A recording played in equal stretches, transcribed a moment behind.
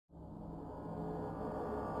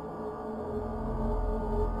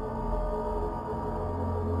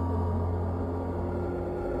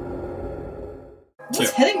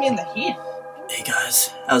What's hitting me in the head? Hey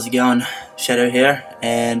guys, how's it going? Shadow here,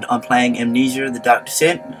 and I'm playing Amnesia, the Dark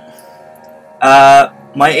Descent.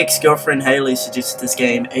 My ex-girlfriend Haley suggested this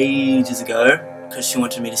game ages ago because she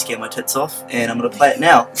wanted me to scare my tits off, and I'm gonna play it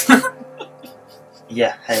now.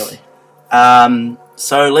 Yeah, Haley.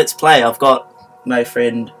 So let's play. I've got my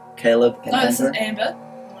friend Caleb and No, this is Amber. Amber.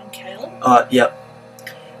 I'm Caleb. Yep.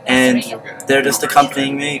 And they're just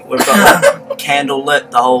accompanying me. We've got the candle lit,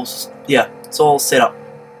 the whole... Yeah, it's all set up.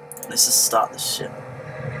 Let's just start this shit.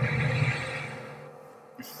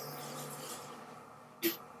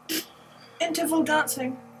 Interval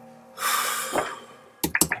dancing.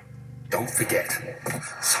 Don't forget,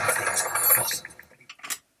 some things are possible.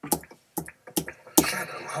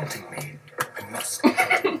 Shadow hunting me. I must.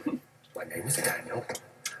 My name is Daniel.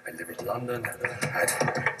 I live in London at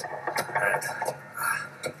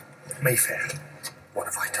Mayfair. What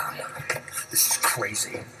have I done? This is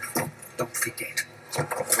crazy. Don't forget. Don't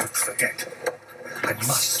forget. I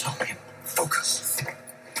must stop him. Focus.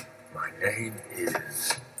 My name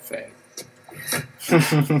is Faye.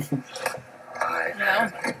 I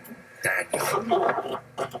am Daniel.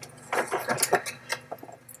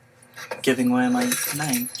 Giving away my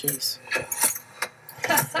name, jeez.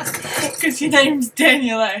 Because your name's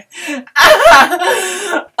Daniel, eh?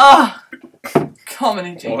 Oh,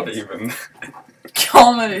 comedy genius. What even?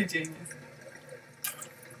 Comedy genius.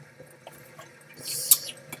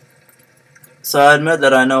 So I admit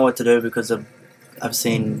that I know what to do because I've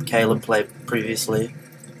seen Caleb play previously.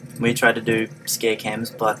 We tried to do scare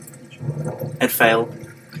cams, but it failed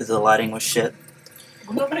because the lighting was shit.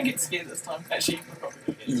 We're not going to get scared this time. Actually, we're probably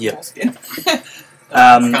going to get Yep. more scared.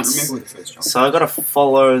 I can't remember the first jump. So I gotta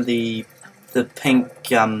follow the pink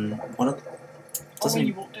what are Oh, doesn't when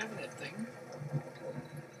he- you walked over that thing,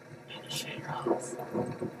 you had to share your ass.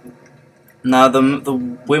 No, the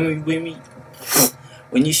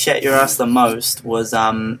when you shat your ass the most was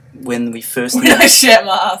when we first When I shat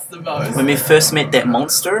my ass the most. when we first met that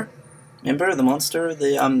monster. Remember the monster?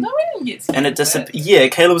 The No, we didn't get scared. and it of that. disappeared. Yeah,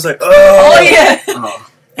 Caleb was like, Oh, oh yeah! Oh,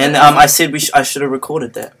 And I said I should have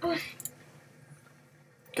recorded that.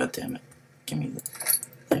 God damn it! Give me the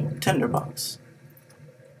thing. Tinderbox.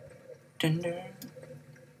 Tinder.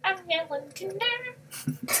 I'm yelling Tinder.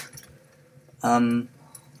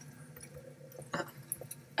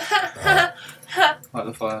 light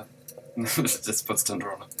the fire. Just puts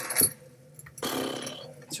Tinder on it.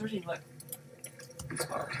 It's really like...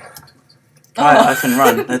 I can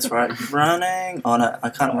run. That's right. Running on it. I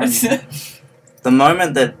can't run. The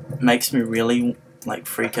moment that makes me really like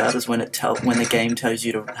freak out is when the game tells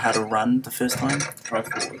you how to run the first time. Try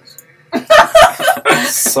forwards.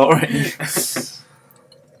 Sorry.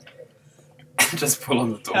 Just pull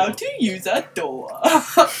on the door. How to use a door.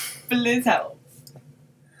 Please help.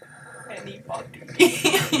 Anybody.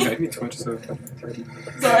 Maybe Twitch so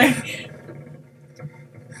Sorry.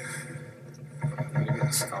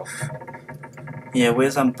 Yeah,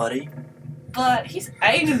 where's buddy? But he's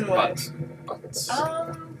ages away. But there's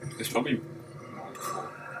probably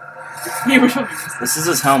Yeah, we're probably This is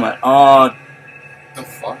his helmet. Oh, the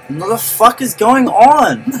fuck. what the fuck is going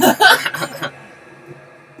on?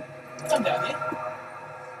 Come down here.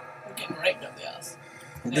 We're getting raped up the ass.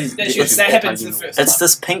 These- That happens the first It's time.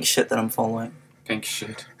 this pink shit that I'm following. Pink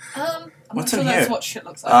shit. I'm What's not in sure that's here? what shit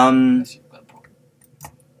looks like. Unless you've got a problem.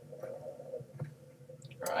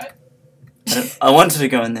 Right. I wanted to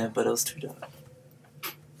go in there, but it was too dark.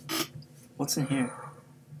 What's in here?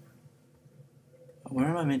 Where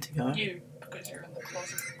am I meant to go? You, because you're in the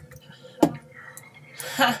closet.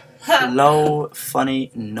 Low,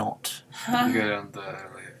 funny, not. You go down the left.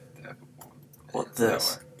 What That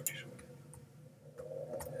this? way, pretty sure.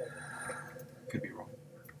 Could be wrong.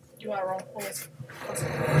 You are wrong. Always. Or it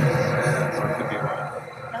could be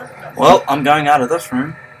right. Well, I'm going out of this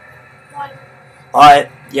room. Why?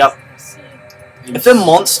 Yep. See. If a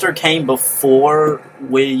monster came before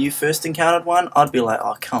where you first encountered one, I'd be like,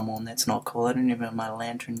 oh, come on, that's not cool. I don't even have my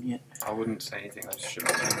lantern yet. I wouldn't say anything. I just should.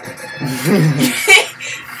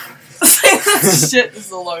 That shit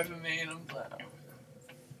is all over me, and I'm like, oh,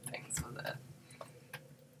 thanks for that.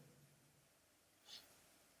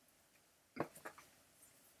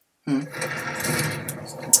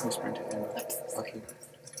 Whispering to him. Okay.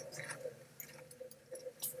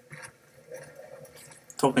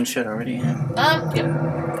 Talking shit already, yeah.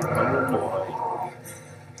 Yeah. Oh boy.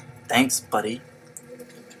 Thanks, buddy.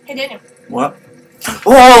 Hey, Daniel. What?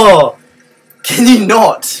 Oh! Can you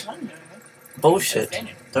not? I don't know. Bullshit. It's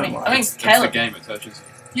Daniel. Don't I mean, lie. It's the Caleb. game. It touches.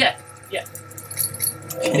 Yeah, yeah.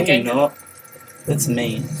 Can The you game. not? That's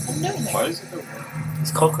mean. I'm doing Why that. is it?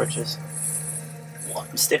 It's cockroaches. What?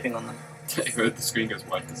 I'm stepping on them. I heard the screen goes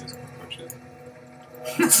white because there's cockroaches.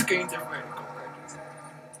 The screen's everywhere. Cockroaches.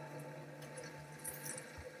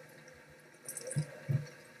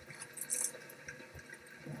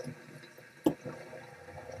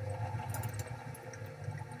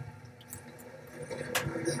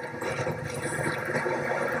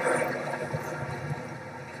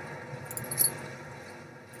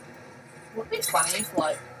 Would it be funny if,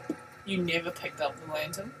 like, you never picked up the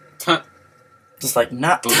lantern? Just like,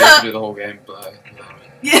 nah. We'll have to do the whole game, but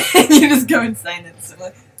Yeah, you just go insane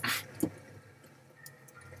instantly.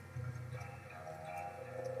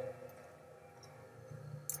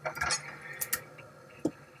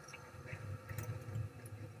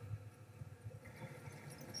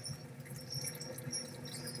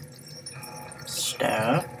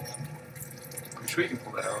 Stare. I'm sure you can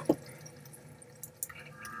pull that out.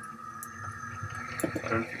 I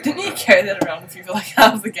don't think Didn't you carry that around with you for like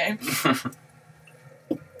half the game?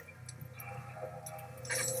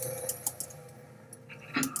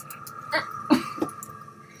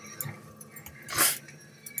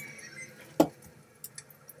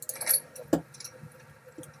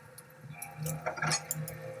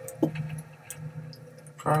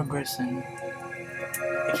 Progressing.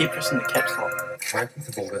 I keep pressing the caps lock. 19th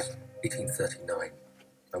of August, 1839.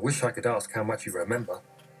 I wish I could ask how much you remember.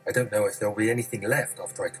 I don't know if there'll be anything left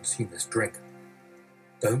after I consume this drink.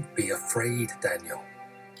 Don't be afraid, Daniel.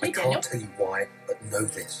 I Hey, can't Daniel. tell you why, but know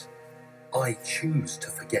this. I choose to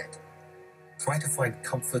forget. Try to find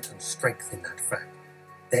comfort and strength in that fact.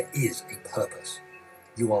 There is a purpose.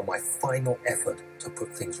 You are my final effort to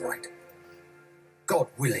put things right. God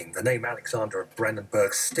willing, the name Alexander of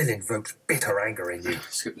Brandenburg still invokes bitter anger in you.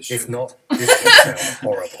 skip the shit. If not, this will sound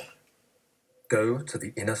horrible. Go to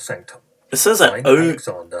the inner sanctum. This is like Find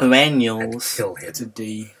Alexander and manuals. kill him. It's a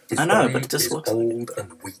D. His I know, body but it just is looks like old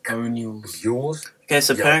and weak. O'Neill's. Yours Okay,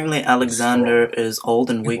 so apparently Alexander is old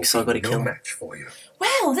and weak, so I gotta no kill him. match for you.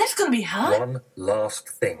 Wow, that's gonna be hard. One last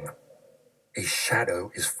thing. A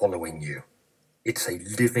shadow is following you. It's a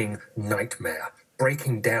living nightmare,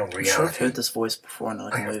 breaking down I'm sure I've reality. heard this voice before in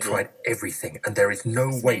like I a have movie. tried everything, and there is no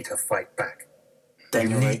way to fight back.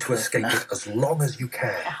 Daniel you need to Radcliffe. escape Nah. it as long as you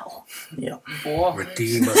can. Ow. Yeah. Boy.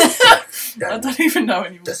 Redeem yourself, I Daniel. don't even know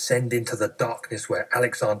anymore. Descend into the darkness where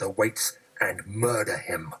Alexander waits and murder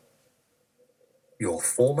him. Your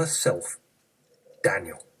former self,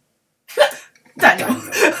 Daniel. Daniel.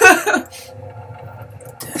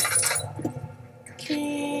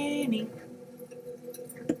 Kenny.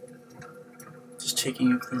 Just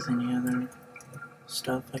checking if there's any other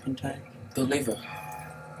stuff I can take. The lever.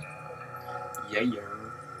 Yeah.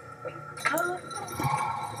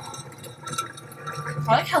 I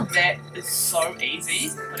like how that is so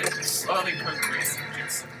easy, but it's slowly progressing.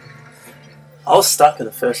 Just I was stuck at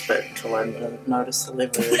the first bit until I noticed the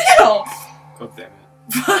lever. wow, God damn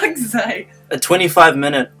it. fuck's sake! A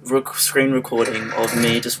 25-minute screen recording of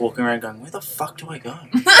me just walking around going, where the fuck do I go?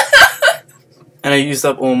 And I used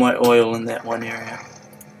up all my oil in that one area.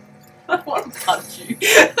 I want to punch you.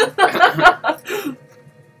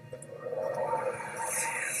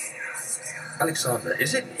 Alexander,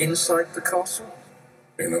 is it inside the castle?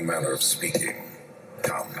 In a manner of speaking.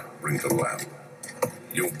 Come, bring the lamp.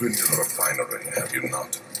 You've been to the refinery, have you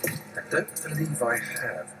not? I don't believe I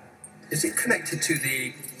have. Is it connected to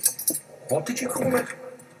the... what did you call it?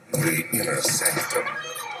 The inner sanctum.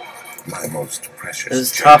 My most precious. It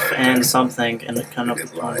was tough gem. and something, and it kind of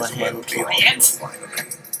It on my lies well hand. beyond the Quiet. refinery.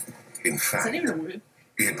 In Is fact, that even a word?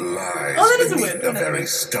 it lies Oh, that is a beneath word. the That is a very word.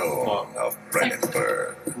 stone of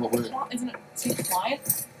Brandenburg. What was it? Isn't it? It's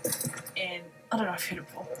quiet. And I don't know if I've heard it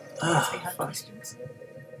before. Ah, Ask me hard fuck. questions.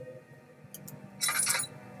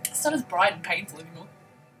 It's not as bright and painful anymore.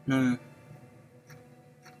 No.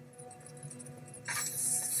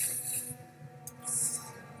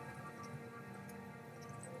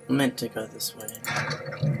 I meant to go this way.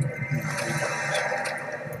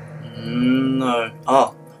 No.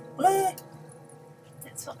 Oh. Where?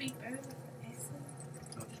 That's what we burn.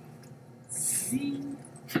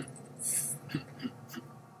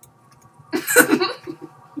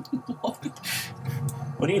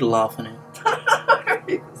 What are you laughing at?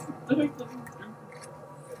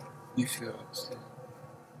 You should go upstairs.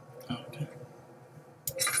 Oh, okay.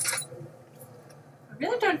 I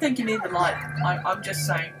really don't think you need the light. I'm just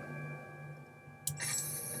saying.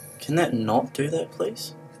 Can that not do that,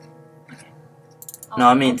 please? I'll- No, I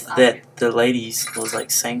I'll mean just ask that you. the lady was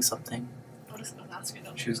like saying something. I'll ask you.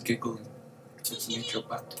 She was giggling. It's a neutral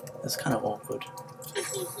bat. It's kind of awkward.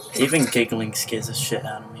 Even giggling scares the shit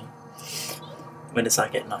out of me when it's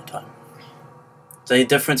like at nighttime. The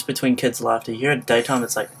difference between kids' laughter, you hear at daytime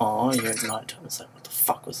it's like, oh, you hear at nighttime it's like, what the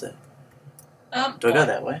fuck was that? Do I go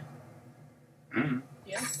that way? Mm.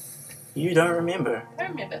 Yeah, You don't remember. I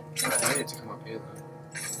remember. I need to come up here though.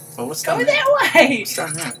 Well, what's Go down there? that way! What's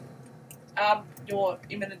down there? Your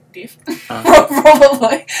imminent death. Oh.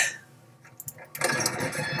 Probably.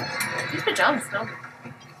 These pajamas smell good.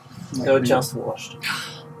 They were just washed.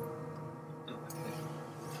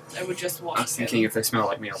 They were just I washed. was thinking if they smell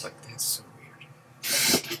like me, I was like, that's so weird.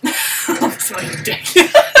 I'm smelling dick.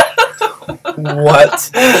 What?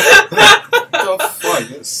 The fuck?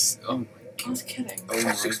 That's, oh my I was kidding. Oh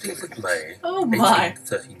my 16th of May, Oh my.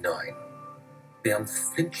 1839. The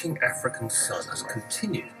unflinching African sun has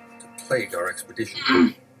continued to plague our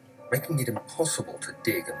expedition, making it impossible to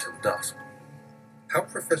dig until dusk. How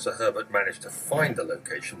Professor Herbert managed to find the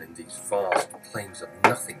location in these vast plains of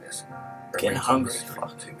nothingness Getting remains a hungry, mystery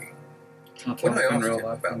fuck. to me. God. When I asked In real him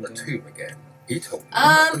life, about the indeed. tomb again, he told me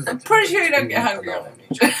I'm pretty sure you don't get hungry on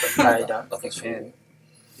Amnesia. No, you don't. Of us all.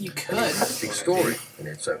 You It could. is a big story in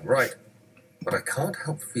its own right, but I can't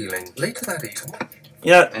help feeling later that evening.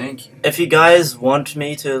 You know, Thank you. if you guys want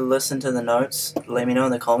me to listen to the notes, let me know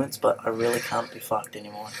in the comments, but I really can't be fucked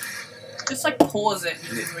anymore. Just like pause it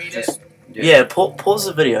and then read it. Yeah, pause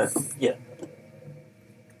the video. Yeah.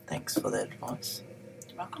 Thanks for that advice.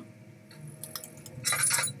 You're welcome.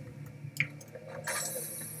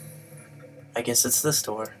 I guess it's this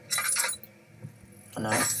door. I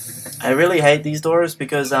know. I really hate these doors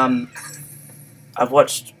because, I've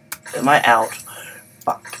watched... Am I out?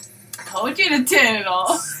 Fuck. Told you to turn it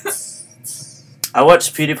off. I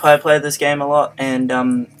watched PewDiePie play this game a lot, and,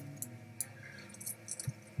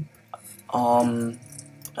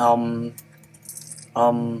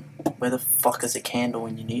 where the fuck is a candle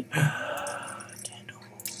when you need... Candle.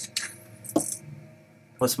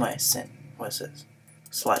 What's my scent? What's this?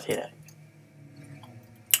 Slight headache.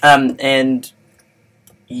 And...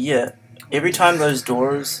 Yeah. Every time those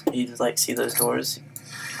doors, you like see those doors, you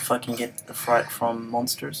fucking get the fright from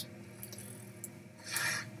monsters.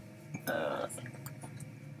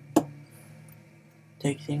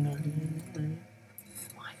 Taking a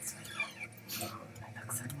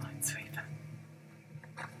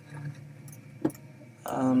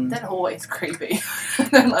That hallway's creepy. I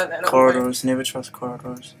don't like that hallway. corridors, never trust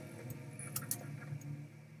corridors.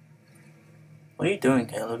 What are you doing,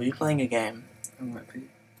 Caleb? Are you playing a game? I might be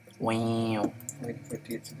Wow. waiting for it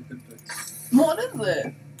to get to the good bits. What is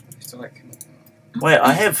it? Used to like. Wait,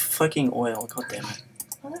 I have fucking oil, god damn it.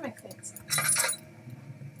 Oh, that makes sense.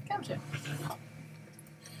 Gotcha.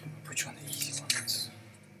 Put you on the easy ones.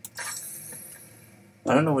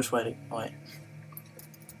 I don't know which way to... Wait.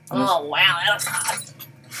 Oh, wow, that was hard.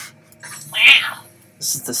 Wow.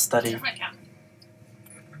 This is the study.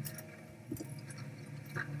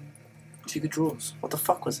 See the drawers. What the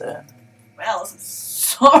fuck was that? Wow, this is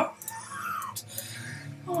so...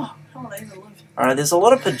 Oh, how are they to live? Alright, there's a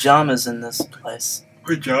lot of pajamas in this place.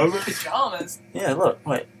 Pajamas? Pajamas. Yeah, look,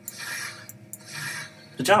 wait.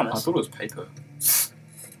 I Pajamas? thought it was paper.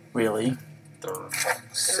 Really?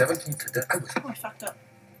 17th of May. Oh, I fucked up.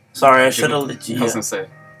 Sorry, I should have let you... I was gonna say.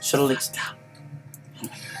 Should have let you...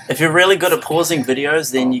 If you're really good at pausing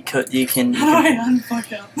videos, then you can... How do I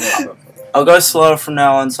unfuck up? I'll go slower from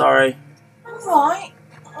now on, sorry. Alright.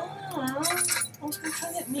 I was gonna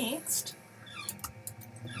try that next.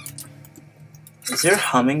 Is there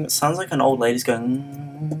humming? It sounds like an old lady's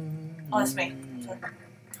going... Oh, that's me. Sorry.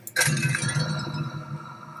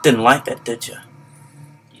 Didn't like that, did you?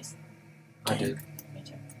 Yes. I did. Me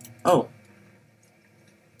too. Oh.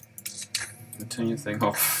 Turn your thing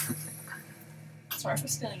off. Sorry for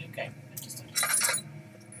stealing your game. I just don't.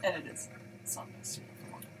 And it is. It's not going to steal it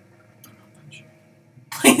for long. I'm not punch you.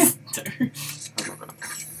 Please do. I'm not gonna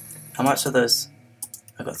punch you. How much are those?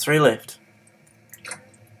 I've got 3 left.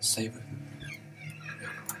 Save it.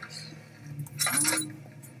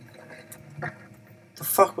 The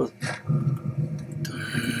fuck was...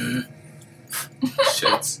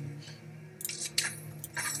 Shits.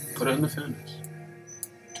 Put it in the furnace.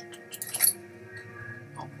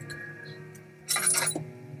 Oh my goodness.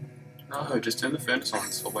 No, just turn the furnace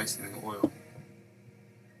on, stop wasting the oil.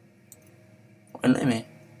 Wouldn't let me.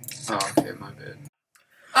 Oh, okay, my bad.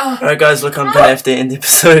 Alright guys, look, I'm gonna have to end the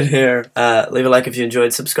episode here. Leave a like if you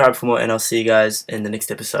enjoyed, subscribe for more, and I'll see you guys in the next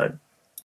episode.